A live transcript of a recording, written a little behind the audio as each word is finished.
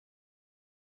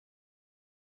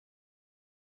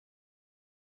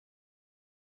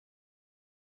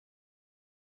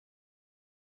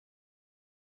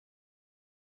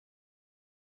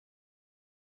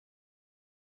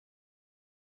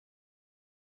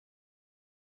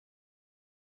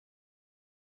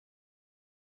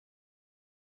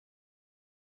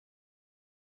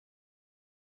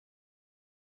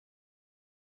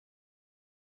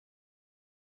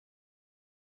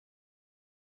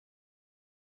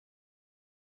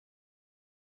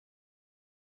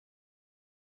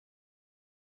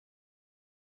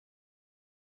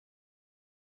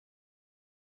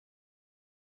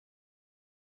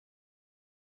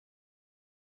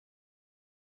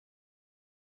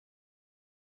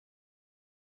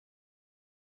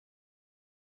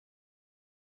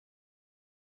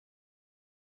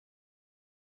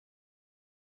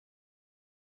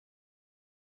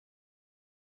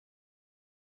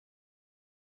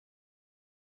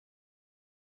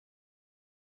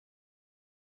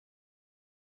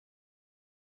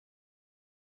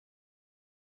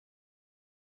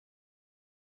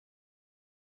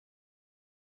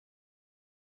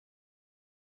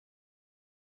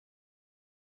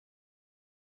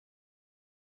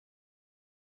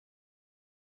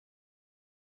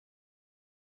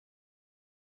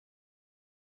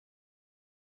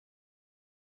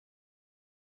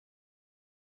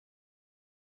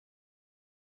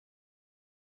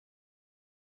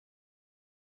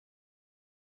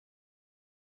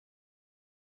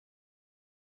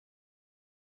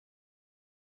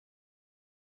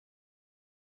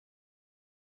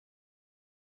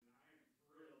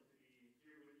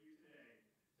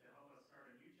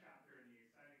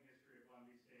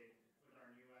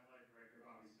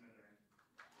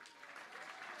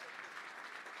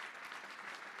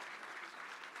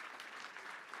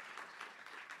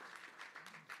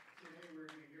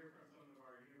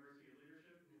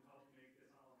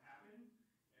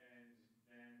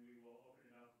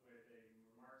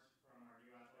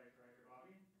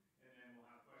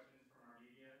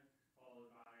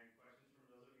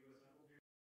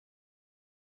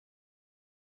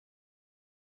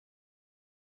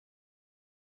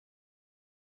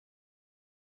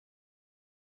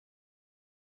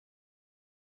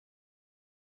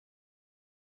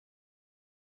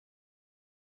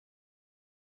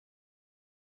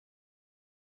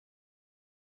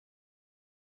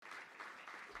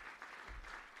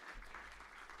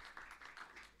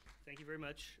Thank you very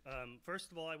much.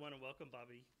 First of all, I want to welcome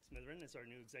Bobby Smitheran as our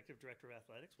new Executive Director of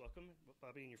Athletics. Welcome,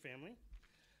 Bobby, and your family.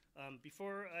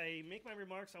 Before I make my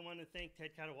remarks, I want to thank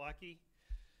Ted Katawaki.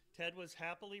 Ted was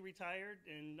happily retired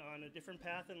and on a different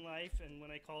path in life, and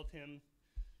when I called him,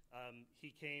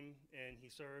 he came and he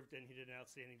served and he did an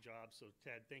outstanding job. So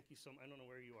Ted, thank you so much. I don't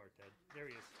know where you are, Ted. There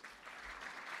he is.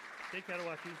 Ted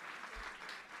Katawaki.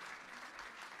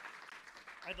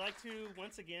 I'd like to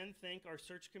once again thank our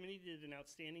search committee. Did an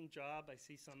outstanding job. I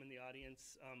see some in the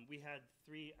audience. We had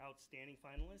 3 outstanding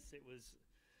finalists. It was.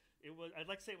 I'd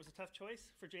like to say it was a tough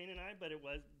choice for Jane and I, but it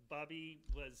was. Bobby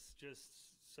was just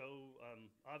so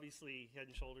obviously head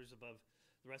and shoulders above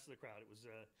the rest of the crowd. It was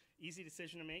an easy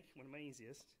decision to make, one of my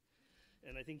easiest.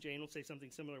 And I think Jane will say something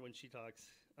similar when she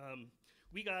talks.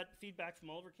 We got feedback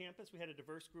from all over campus. We had a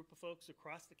diverse group of folks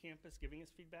across the campus giving us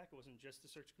feedback. It wasn't just the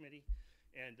search committee.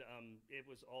 And it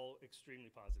was all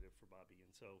extremely positive for Bobby.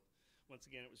 And so, once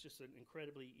again, it was just an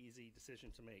incredibly easy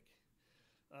decision to make.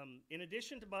 In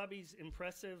addition to Bobby's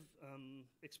impressive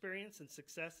experience and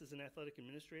success as an athletic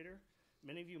administrator,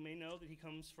 many of you may know that he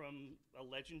comes from a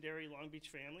legendary Long Beach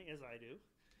family, as I do.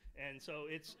 And so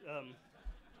it's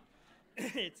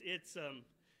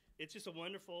it's just a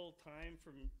wonderful time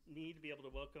for me to be able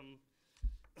to welcome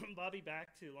Bobby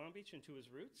back to Long Beach and to his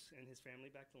roots, and his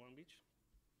family back to Long Beach.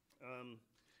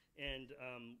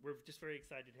 We're just very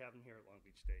excited to have him here at Long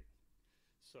Beach State.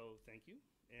 So thank you.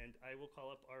 And I will call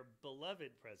up our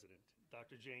beloved president,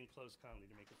 Dr. Jane Close Conley,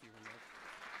 to make a few remarks.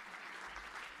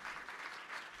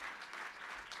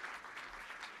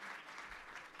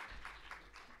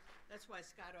 That's why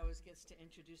Scott always gets to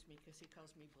introduce me, because he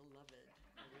calls me beloved.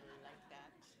 I really like that.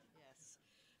 Yes.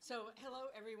 So hello,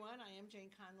 everyone. I am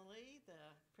Jane Connolly, the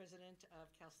president of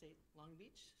Cal State Long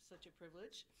Beach. Such a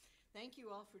privilege. Thank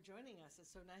you all for joining us.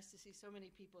 It's so nice to see so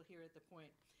many people here at the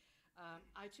Point.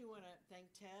 I too want to thank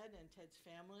Ted and Ted's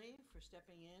family for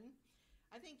stepping in.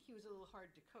 I think he was a little hard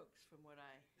to coax from what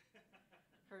I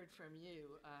heard from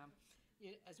you.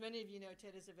 As many of you know,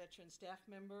 Ted is a veteran staff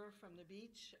member from the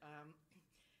beach,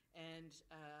 and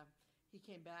he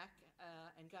came back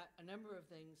and got a number of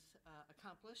things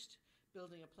accomplished,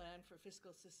 building a plan for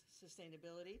fiscal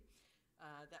sustainability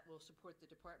that will support the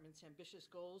department's ambitious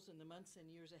goals in the months and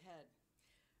years ahead.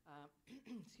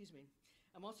 Excuse me.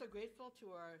 I'm also grateful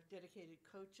to our dedicated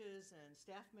coaches and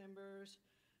staff members,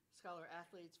 scholar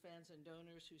athletes, fans, and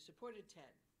donors who supported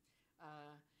Ted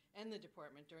and the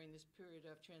department during this period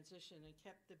of transition and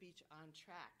kept the beach on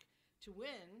track to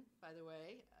win, by the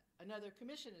way, another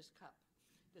Commissioner's Cup,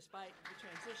 despite the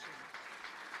transition.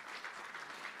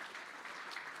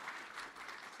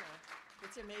 So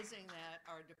it's amazing that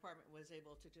our department was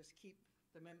able to just keep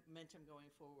the momentum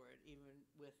going forward, even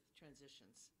with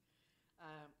transitions.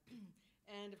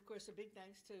 And of course, a big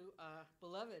thanks to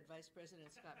beloved Vice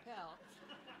President Scott Pell,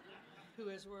 who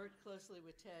has worked closely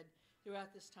with Ted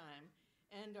throughout this time,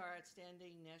 and our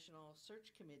outstanding National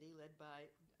Search Committee led by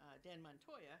Dan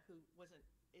Montoya, who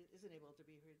isn't able to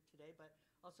be here today, but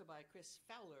also by Chris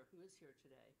Fowler, who is here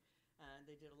today.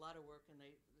 They did a lot of work, and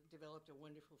they developed a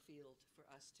wonderful field for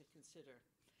us to consider.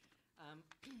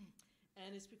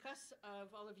 And it's because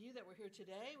of all of you that we're here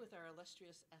today with our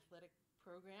illustrious athletic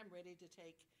program, ready to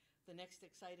take the next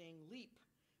exciting leap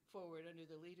forward under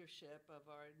the leadership of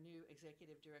our new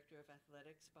Executive Director of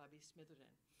Athletics, Bobby Smitheran.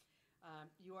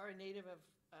 You are a native of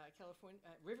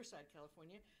Riverside,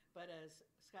 California, but as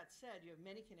Scott said, you have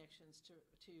many connections to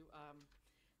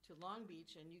Long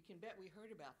Beach, and you can bet we heard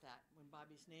about that when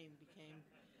Bobby's name became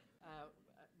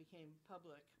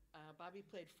public. Bobby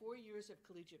played 4 years of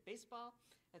collegiate baseball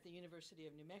at the University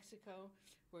of New Mexico,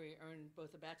 where he earned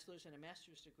both a bachelor's and a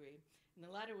master's degree, and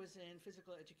the latter was in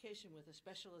physical education with a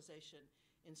specialization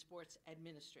in sports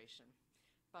administration.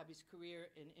 Bobby's career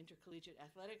in intercollegiate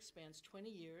athletics spans 20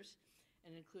 years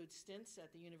and includes stints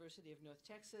at the University of North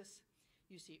Texas,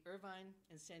 UC Irvine,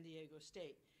 and San Diego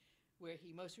State, where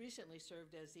he most recently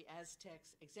served as the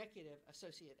Aztecs Executive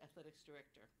Associate Athletics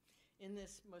Director. In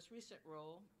this most recent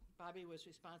role, Bobby was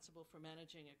responsible for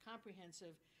managing a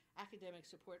comprehensive academic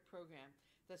support program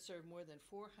that served more than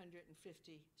 450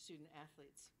 student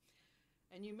athletes.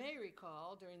 And you may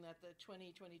recall during the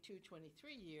 2022-23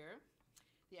 year,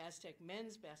 the Aztec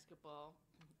men's basketball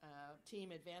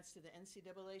team advanced to the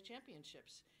NCAA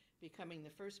championships, becoming the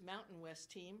first Mountain West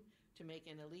team to make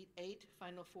an Elite 8,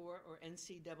 Final Four, or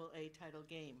NCAA title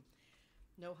game.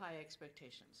 No high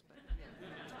expectations, but yeah.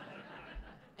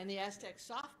 And the Aztec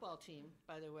softball team,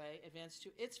 by the way, advanced to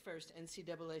its first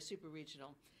NCAA Super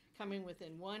Regional, coming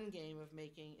within one game of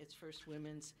making its first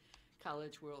Women's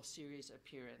College World Series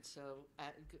appearance. So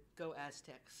go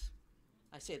Aztecs.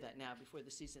 I say that now before the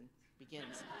season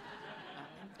begins.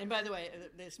 And by the way,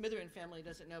 the Smitheran family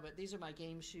doesn't know, but these are my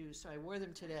game shoes, so I wore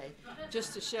them today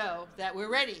just to show that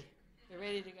we're ready. We're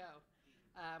ready to go.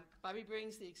 Bobby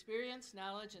brings the experience,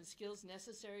 knowledge, and skills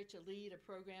necessary to lead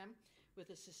a program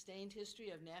with a sustained history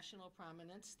of national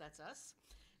prominence, that's us,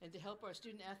 and to help our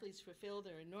student athletes fulfill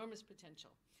their enormous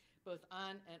potential, both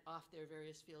on and off their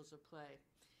various fields of play.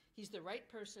 He's the right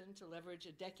person to leverage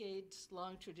a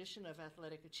decades-long tradition of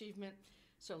athletic achievement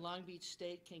so Long Beach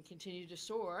State can continue to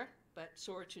soar, but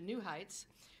soar to new heights,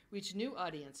 reach new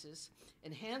audiences,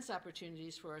 enhance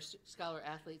opportunities for our scholar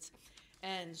athletes,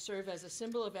 and serve as a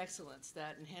symbol of excellence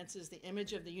that enhances the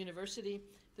image of the university,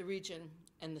 the region,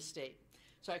 and the state.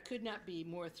 So I could not be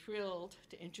more thrilled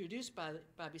to introduce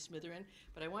Bobby Smitheran,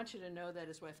 but I want you to know that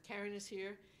his wife Karen is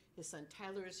here, his son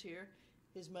Tyler is here,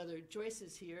 his mother Joyce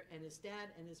is here, and his dad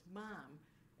and his mom,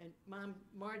 and Mom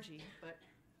Margie, but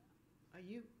are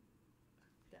you,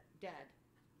 Dad?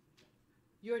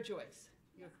 You're Joyce.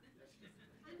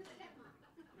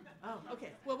 Oh,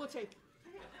 okay. Well, we'll take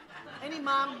any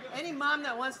mom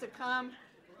that wants to come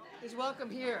is welcome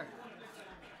here.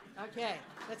 Okay,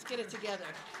 let's get it together.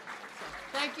 So,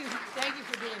 thank you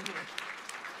for being here.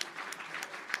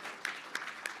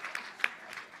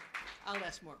 I'll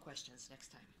ask more questions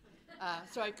next time.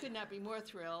 So I could not be more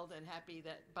thrilled and happy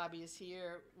that Bobby is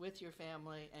here with your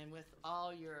family and with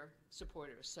all your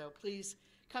supporters. So please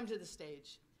come to the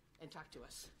stage and talk to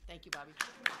us. Thank you, Bobby.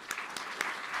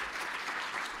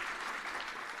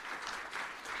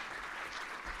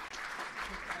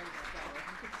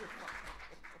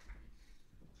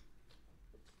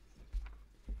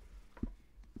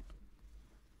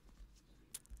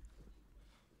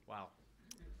 Wow.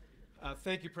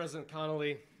 Thank you, President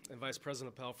Connolly and Vice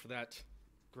President Appel, for that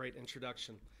great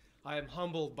introduction. I am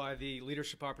humbled by the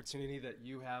leadership opportunity that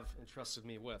you have entrusted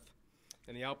me with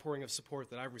and the outpouring of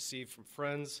support that I've received from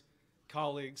friends,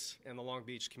 colleagues, and the Long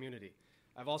Beach community.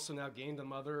 I've also now gained a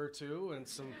mother or two and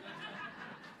some...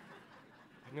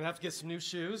 I'm going to have to get some new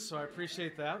shoes, so I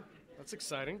appreciate that. That's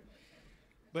exciting.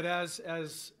 But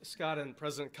as Scott and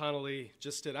President Connolly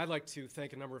just did, I'd like to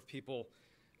thank a number of people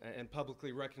and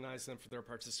publicly recognize them for their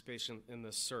participation in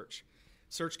this search.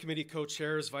 Search Committee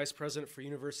co-chairs, Vice President for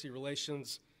University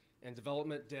Relations and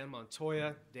Development, Dan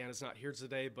Montoya. Dan is not here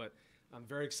today, but I'm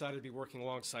very excited to be working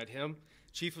alongside him.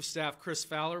 Chief of Staff Chris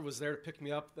Fowler was there to pick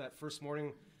me up that first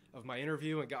morning of my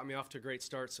interview and got me off to a great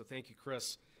start, so thank you,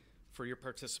 Chris, for your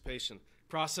participation.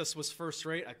 Process was first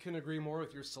rate. I couldn't agree more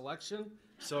with your selection,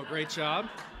 so great job.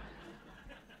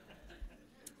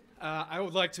 I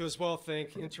would like to as well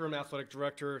thank Interim Athletic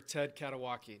Director Ted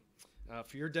Katawaki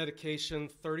for your dedication,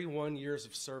 31 years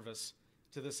of service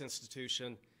to this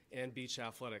institution and beach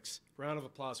athletics. Round of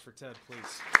applause for Ted,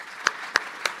 please.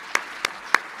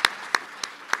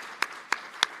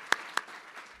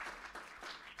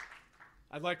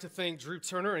 I'd like to thank Drew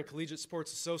Turner and Collegiate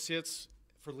Sports Associates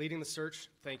for leading the search.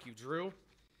 Thank you, Drew.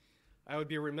 I would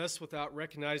be remiss without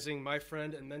recognizing my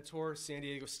friend and mentor, San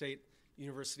Diego State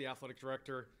University Athletic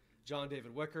Director John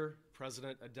David Wicker,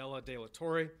 President Adela De La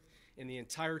Torre, and the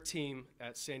entire team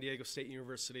at San Diego State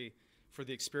University for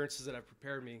the experiences that have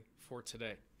prepared me for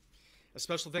today. A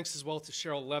special thanks as well to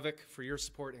Cheryl Levick for your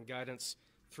support and guidance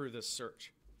through this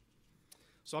search.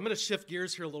 So I'm going to shift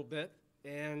gears here a little bit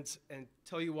and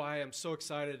tell you why I'm so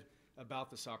excited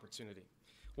about this opportunity.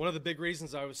 One of the big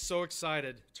reasons I was so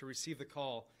excited to receive the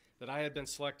call that I had been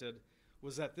selected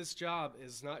was that this job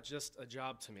is not just a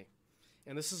job to me.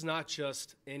 And this is not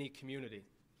just any community.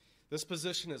 This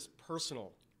position is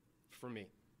personal for me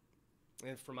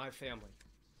and for my family.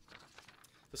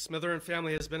 The Smitheran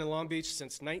family has been in Long Beach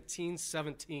since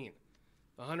 1917,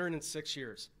 106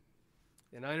 years.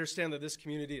 And I understand that this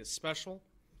community is special.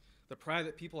 The pride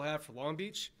that people have for Long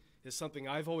Beach is something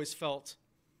I've always felt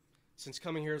since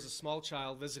coming here as a small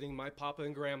child, visiting my papa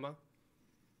and grandma,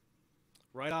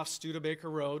 right off Studebaker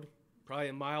Road, probably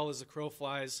a mile as the crow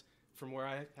flies from where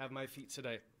I have my feet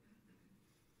today.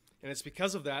 And it's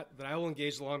because of that I will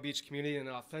engage the Long Beach community in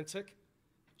an authentic,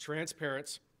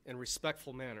 transparent, and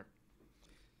respectful manner.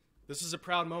 This is a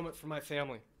proud moment for my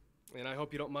family, and I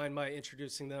hope you don't mind my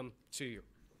introducing them to you.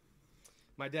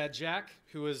 My dad, Jack,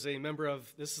 who is a member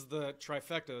of, this is the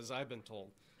trifecta as I've been told,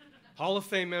 Hall of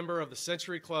Fame member of the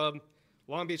Century Club,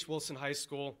 Long Beach Wilson High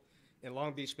School, and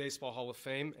Long Beach Baseball Hall of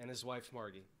Fame, and his wife,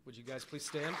 Margie. Would you guys please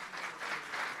stand?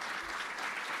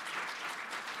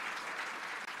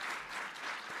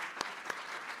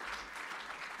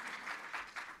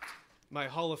 My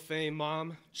Hall of Fame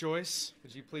mom, Joyce,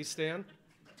 would you please stand?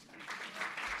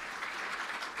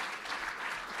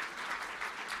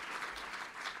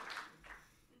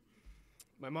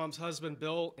 My mom's husband,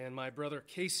 Bill, and my brother,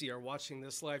 Casey, are watching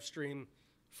this live stream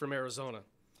from Arizona.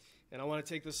 And I want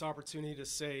to take this opportunity to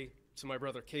say to my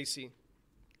brother, Casey,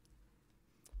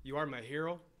 you are my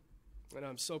hero, and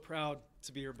I'm so proud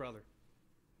to be your brother.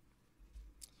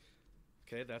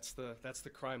 Okay, that's the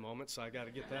cry moment, so I got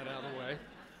to get that out of the way.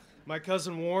 My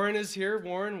cousin Warren is here.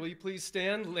 Warren, will you please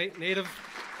stand? Native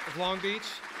of Long Beach.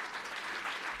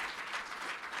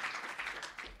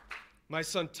 My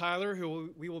son Tyler,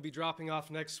 who we will be dropping off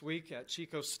next week at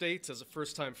Chico State as a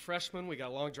first-time freshman. We got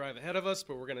a long drive ahead of us,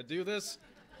 but we're going to do this.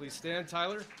 Please stand,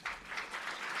 Tyler.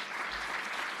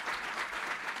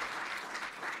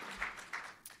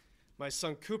 My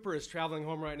son Cooper is traveling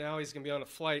home right now. He's going to be on a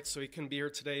flight, so he couldn't be here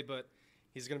today, but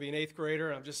he's going to be an 8th grader,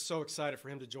 and I'm just so excited for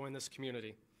him to join this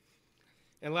community.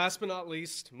 And last but not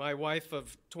least, my wife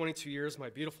of 22 years, my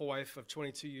beautiful wife of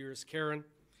 22 years, Karen,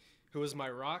 who is my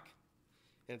rock,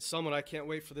 and someone I can't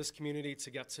wait for this community to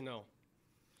get to know.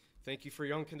 Thank you for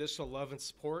your unconditional love and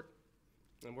support,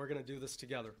 and we're going to do this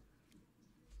together.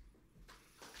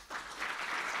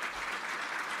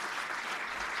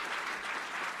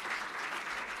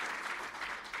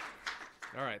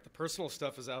 All right, the personal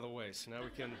stuff is out of the way, so now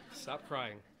we can stop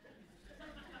crying.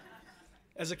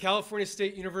 As a California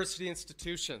State University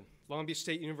institution, Long Beach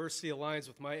State University aligns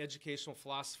with my educational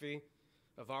philosophy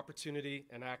of opportunity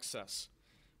and access.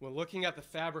 When looking at the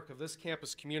fabric of this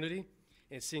campus community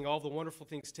and seeing all the wonderful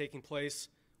things taking place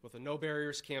with a No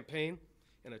Barriers campaign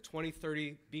and a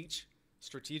 2030 beach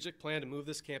strategic plan to move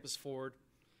this campus forward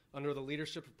under the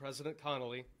leadership of President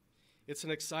Connolly, it's an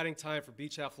exciting time for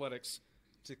beach athletics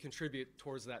to contribute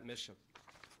towards that mission.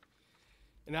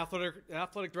 An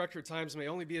athletic director at times may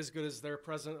only be as good as their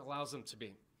president allows them to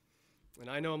be. And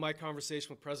I know in my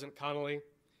conversation with President Connolly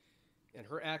and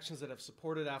her actions that have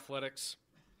supported athletics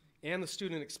and the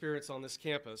student experience on this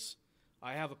campus,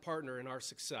 I have a partner in our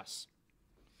success.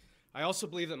 I also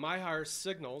believe that my hire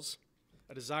signals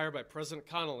a desire by President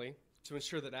Connolly to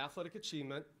ensure that athletic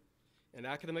achievement and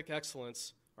academic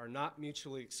excellence are not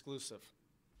mutually exclusive,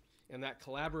 and that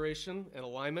collaboration and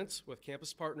alignment with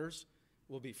campus partners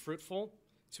will be fruitful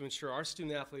to ensure our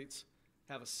student athletes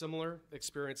have a similar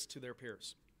experience to their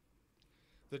peers.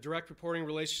 The direct reporting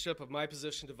relationship of my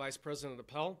position to Vice President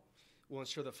Appel will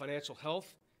ensure the financial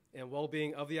health and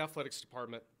well-being of the athletics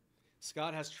department.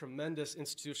 Scott has tremendous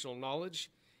institutional knowledge,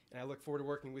 and I look forward to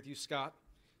working with you, Scott,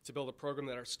 to build a program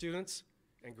that our students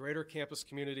and greater campus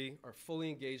community are fully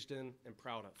engaged in and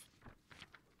proud of.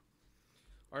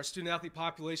 Our student-athlete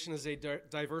population is a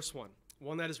diverse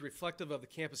one that is reflective of the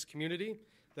campus community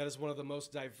that is one of the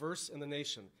most diverse in the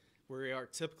nation, where we are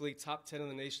typically top 10 in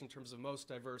the nation in terms of most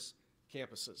diverse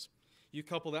campuses. You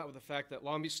couple that with the fact that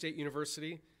Long Beach State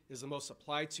University is the most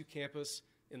applied-to campus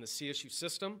in the CSU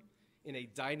system, in a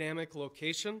dynamic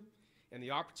location, and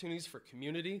the opportunities for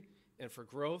community and for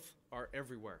growth are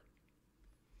everywhere.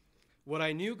 What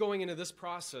I knew going into this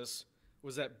process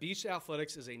was that beach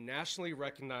athletics is a nationally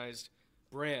recognized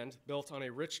brand built on a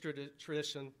rich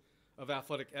tradition of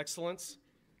athletic excellence,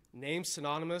 named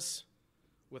synonymous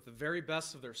with the very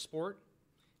best of their sport,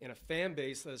 and a fan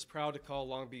base that is proud to call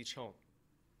Long Beach home.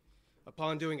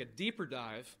 Upon doing a deeper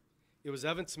dive, it was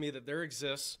evident to me that there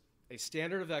exists a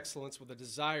standard of excellence with a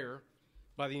desire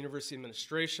by the university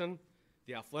administration,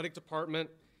 the athletic department,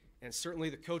 and certainly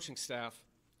the coaching staff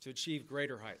to achieve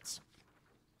greater heights.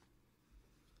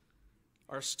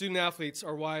 Our student athletes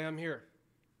are why I'm here,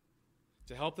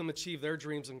 to help them achieve their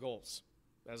dreams and goals,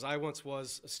 as I once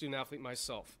was a student athlete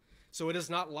myself. So it is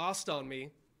not lost on me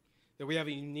that we have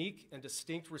a unique and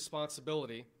distinct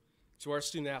responsibility to our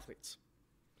student athletes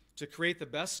to create the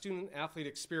best student athlete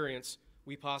experience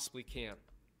we possibly can.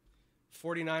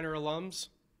 49er alums,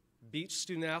 beach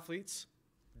student athletes,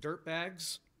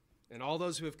 dirtbags, and all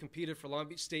those who have competed for Long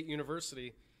Beach State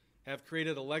University have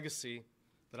created a legacy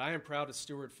that I am proud to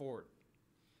steward forward.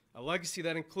 A legacy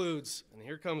that includes, and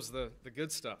here comes the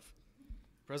good stuff.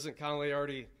 President Connolly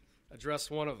already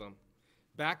addressed one of them.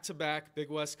 Back-to-back Big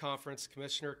West Conference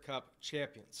Commissioner Cup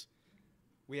champions.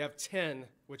 We have 10,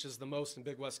 which is the most in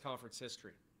Big West Conference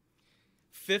history.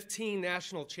 15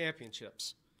 national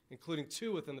championships, including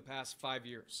 2 within the past 5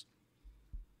 years.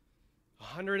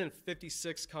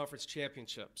 156 conference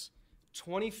championships.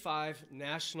 25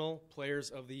 National Players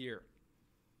of the Year.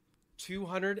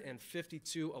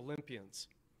 252 Olympians.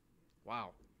 Wow.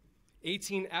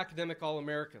 18 academic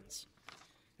All-Americans.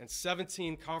 And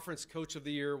 17 Conference Coach of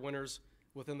the Year winners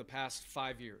within the past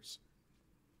 5 years.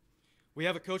 We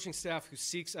have a coaching staff who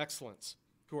seeks excellence,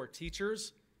 who are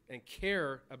teachers and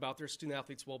care about their student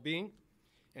athletes' well-being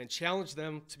and challenge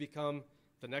them to become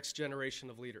the next generation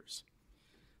of leaders.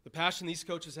 The passion these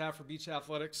coaches have for beach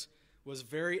athletics was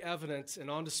very evident and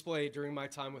on display during my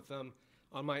time with them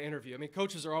on my interview. I mean,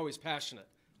 coaches are always passionate.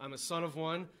 I'm a son of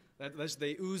one.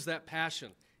 They ooze that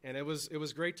passion. And it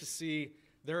was great to see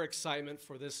their excitement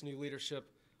for this new leadership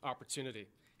opportunity.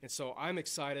 And so I'm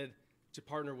excited to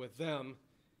partner with them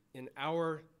in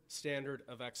our standard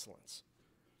of excellence.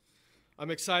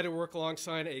 I'm excited to work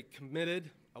alongside a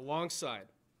committed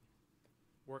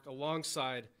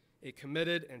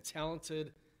and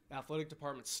talented athletic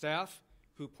department staff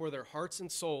who pour their hearts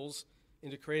and souls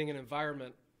into creating an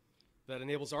environment that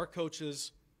enables our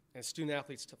coaches and student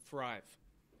athletes to thrive.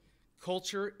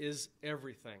 Culture is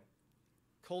everything.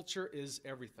 Culture is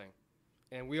everything.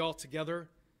 And we all together,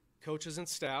 coaches and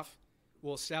staff,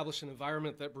 will establish an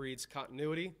environment that breeds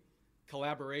continuity,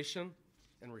 collaboration,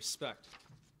 and respect.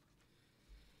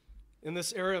 In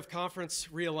this era of conference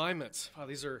realignment, wow,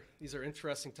 these are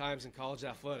interesting times in college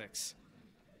athletics.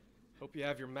 Hope you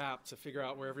have your map to figure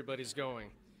out where everybody's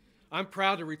going. I'm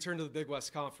proud to return to the Big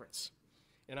West Conference,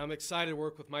 and I'm excited to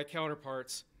work with my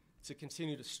counterparts to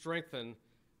continue to strengthen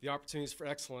the opportunities for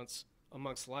excellence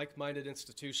amongst like-minded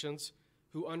institutions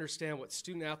who understand what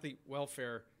student-athlete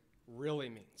welfare really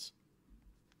means.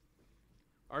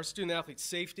 Our student-athlete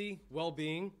safety,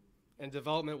 well-being, and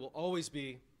development will always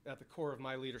be at the core of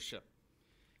my leadership.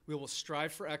 We will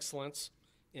strive for excellence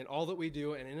in all that we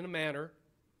do and in a manner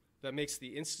that makes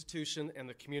the institution and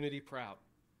the community proud.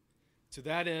 To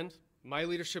that end, my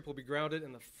leadership will be grounded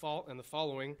in the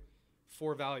following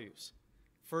 4 values.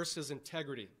 First is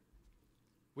integrity.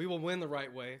 We will win the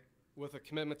right way with a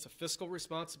commitment to fiscal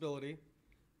responsibility,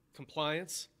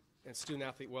 compliance, and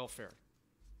student-athlete welfare.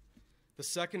 The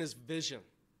second is vision.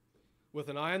 With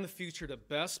an eye on the future to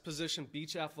best position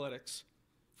beach athletics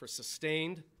for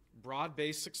sustained,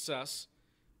 broad-based success,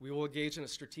 we will engage in a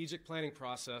strategic planning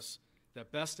process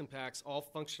that best impacts all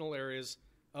functional areas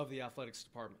of the athletics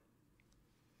department.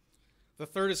 The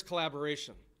third is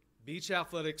collaboration. Beach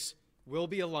athletics will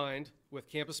be aligned with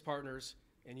campus partners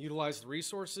and utilize the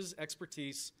resources,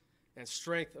 expertise, and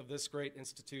strength of this great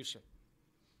institution.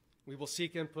 We will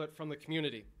seek input from the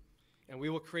community, and we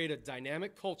will create a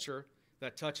dynamic culture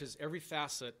that touches every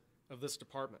facet of this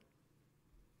department.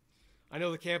 I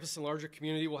know the campus and larger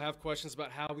community will have questions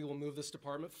about how we will move this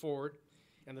department forward,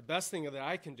 and the best thing that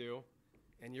I can do,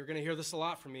 and you're going to hear this a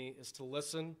lot from me, is to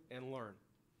listen and learn.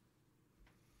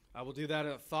 I will do that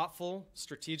in a thoughtful,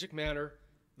 strategic manner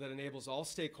that enables all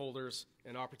stakeholders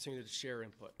an opportunity to share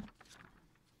input.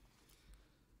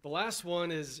 The last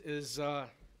one is I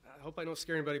hope I don't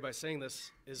scare anybody by saying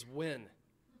this, is win.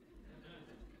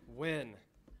 Win.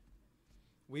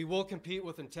 We will compete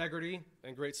with integrity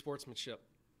and great sportsmanship.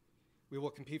 We will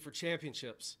compete for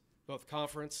championships, both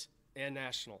conference and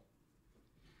national.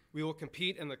 We will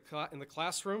compete in the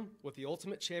classroom with the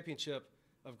ultimate championship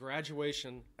of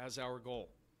graduation as our goal.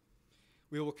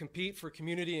 We will compete for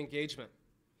community engagement.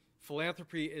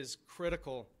 Philanthropy is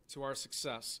critical to our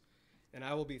success, and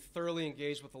I will be thoroughly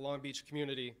engaged with the Long Beach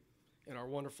community and our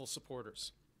wonderful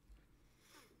supporters.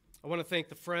 I want to thank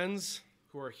the friends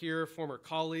who are here, former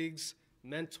colleagues,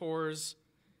 mentors,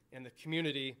 and the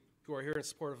community who are here in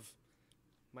support of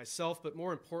myself, but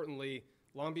more importantly,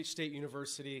 Long Beach State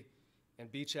University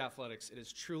and beach athletics. It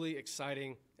is truly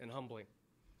exciting and humbling.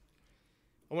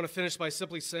 I want to finish by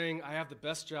simply saying I have the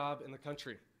best job in the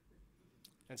country.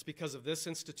 And it's because of this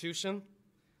institution,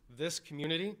 this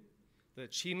community, the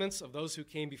achievements of those who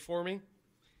came before me,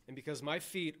 and because my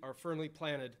feet are firmly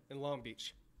planted in Long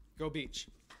Beach. Go Beach.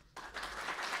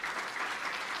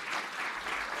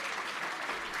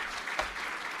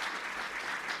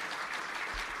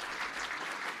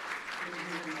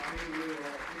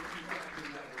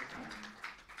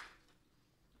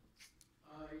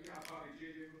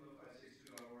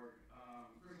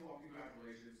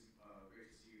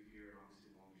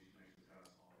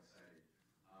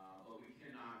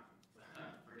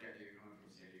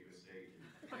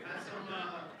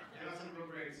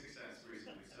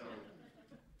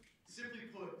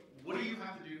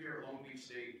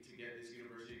 State to get this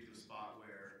university to a spot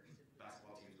where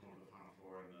basketball teams going to the Final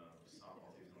Four and the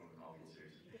softball teams going to the College World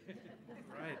Series.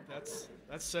 Right,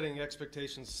 that's setting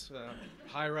expectations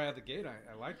high right out of the gate.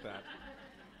 I like that.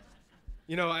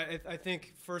 You know, I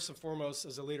think first and foremost,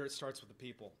 as a leader, it starts with the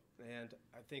people. And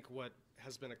I think what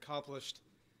has been accomplished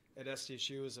at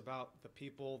SDSU is about the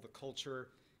people, the culture,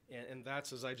 and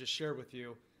that's, as I just shared with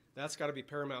you, that's got to be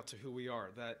paramount to who we are,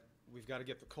 that we've got to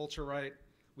get the culture right,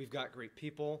 we've got great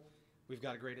people, we've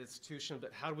got a great institution,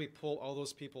 but how do we pull all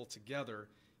those people together?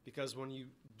 Because when you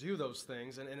do those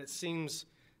things, and it seems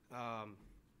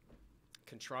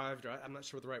contrived, or I'm not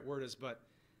sure what the right word is, but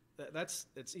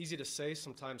it's easy to say,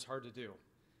 sometimes hard to do.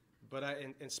 But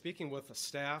in speaking with the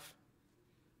staff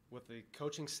with the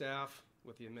coaching staff,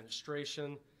 with the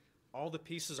administration. All the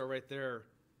pieces are right there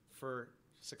for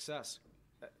success,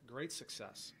 great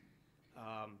success.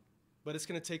 But it's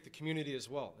going to take the community as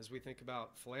well as we think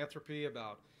about philanthropy,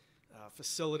 about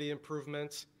facility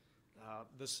improvement,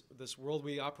 this world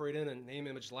we operate in name,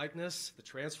 image, likeness, the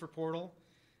transfer portal.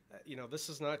 This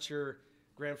is not your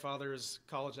grandfather's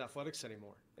college athletics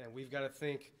anymore. And we've got to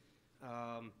think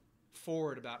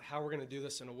forward about how we're going to do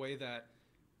this in a way that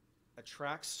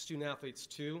attracts student athletes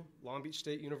to Long Beach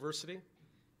State University,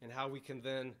 and how we can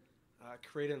then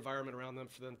create an environment around them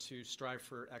for them to strive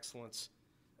for excellence,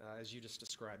 as you just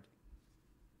described.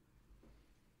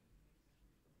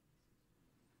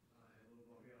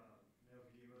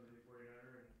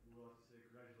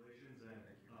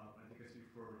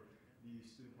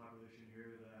 Student population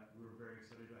here that we're very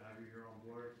excited to have you here on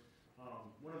board.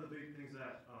 One of the big things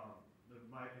that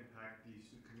might impact the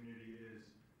student community is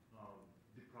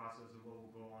the process of what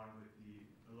will go on with the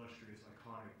illustrious,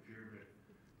 iconic pyramid.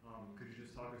 Could you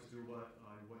just talk us through what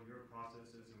your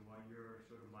process is and what your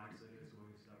sort of mindset is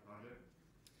going into that project?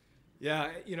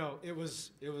 Yeah, it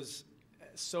was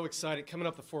so exciting coming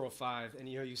up the 405, and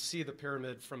you see the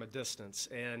pyramid from a distance,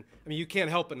 and I mean you can't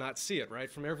help but not see it,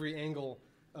 right, from every angle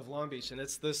of Long Beach, and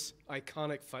it's this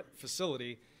iconic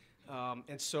facility.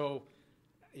 And so,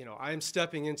 I'm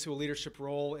stepping into a leadership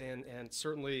role, and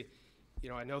certainly,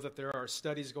 I know that there are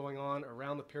studies going on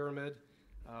around the pyramid.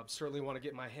 Certainly want to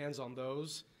get my hands on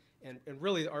those. And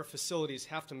really, our facilities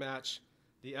have to match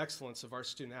the excellence of our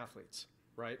student athletes,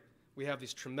 right? We have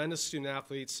these tremendous student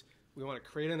athletes. We want to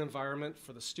create an environment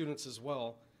for the students as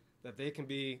well, that they can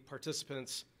be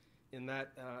participants in that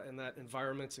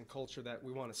environment and culture that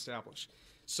we want to establish.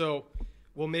 So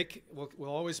we'll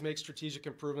always make strategic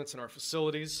improvements in our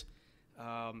facilities,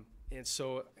 and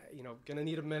so going to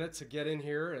need a minute to get in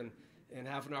here and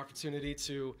have an opportunity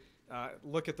to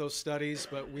look at those studies,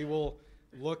 but we will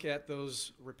look at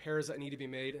those repairs that need to be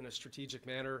made in a strategic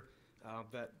manner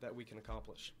that we can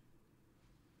accomplish.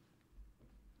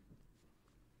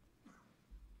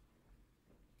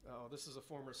 Oh, this is a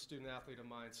former student athlete of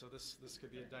mine, so this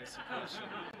could be a dicey question.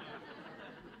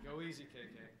 Go easy,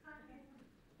 KK.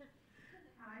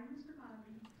 Hi, Mr.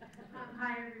 Bobby.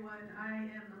 Hi, everyone. I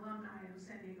am an alumni of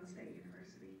San Diego State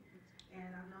University,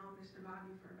 and I've known Mr.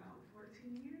 Bobby for about 14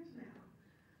 years now.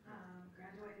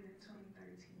 Graduated in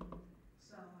 2013,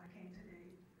 so I came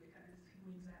today because he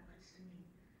means that much to me.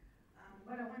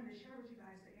 What I wanted to share with you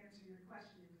guys to answer your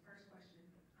question, the first question,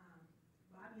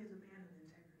 Bobby is a man of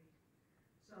integrity.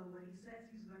 So what he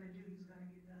says he's going to do, he's going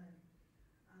to get done.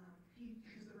 He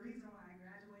is the reason why I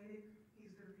graduated.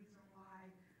 He's the reason why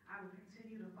I will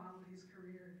continue to follow his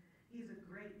career. He's a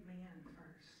great man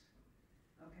first,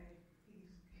 okay?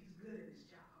 He's good at his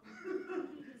job,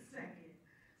 second.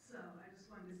 So I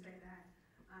just wanted to say that.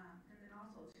 And then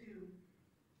also too,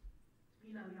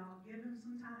 y'all give him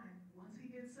some time. Once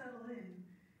he gets settled in,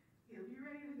 he'll be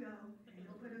ready to go, and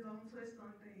he'll put his own twist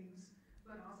on things.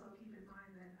 But also keep in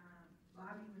mind that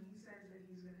Bobby, when he says that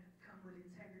he's going to come with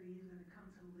integrity, he's going to come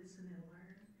to listen and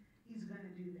learn, he's going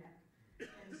to do that.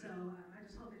 And so I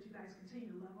just hope that you guys continue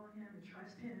to love on him and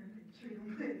trust him and treat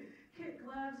him with kid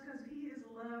gloves, because he is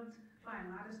loved by a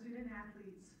lot of student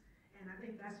athletes. And I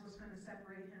think that's what's going to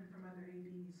separate him from other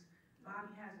ADs.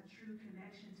 Bobby has a true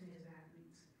connection to his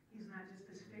athletes. He's not just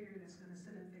this figure that's going to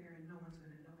sit up there and no one's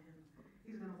going to know him.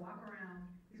 He's going to walk around.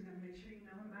 He's going to make sure you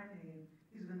know him by name.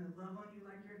 He's going to love on you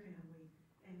like your family.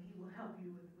 And he will help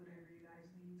you with whatever you guys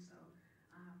need. So,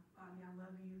 Bobby, I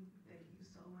love you. Thank you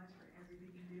so much for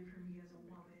everything you did for me as a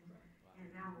woman, and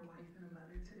now a wife and a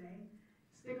mother today.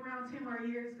 Stick around 10 more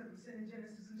years, because I'm sending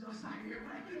Genesis and Josiah your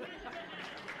way.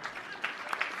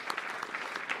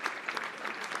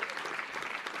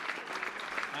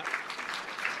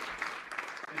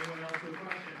 Anyone else with a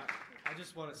question? I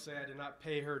just want to say I did not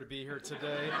pay her to be here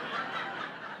today.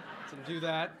 Didn't do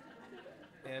that.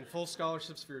 And full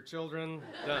scholarships for your children.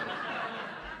 Done.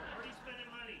 Already spending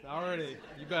money. Already.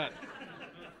 You bet.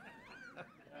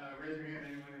 Raise your hand,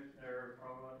 anyone if there are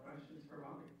follow-up questions for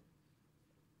Bobby.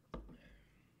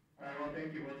 All right, well,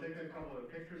 thank you. We'll take a couple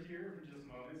of pictures here for just a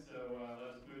moment. So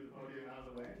let's move the podium out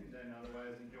of the way, and then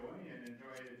otherwise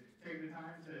take the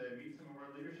time to meet some of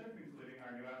our leadership, including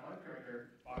our new athletic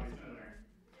director, Bobby Smitheran.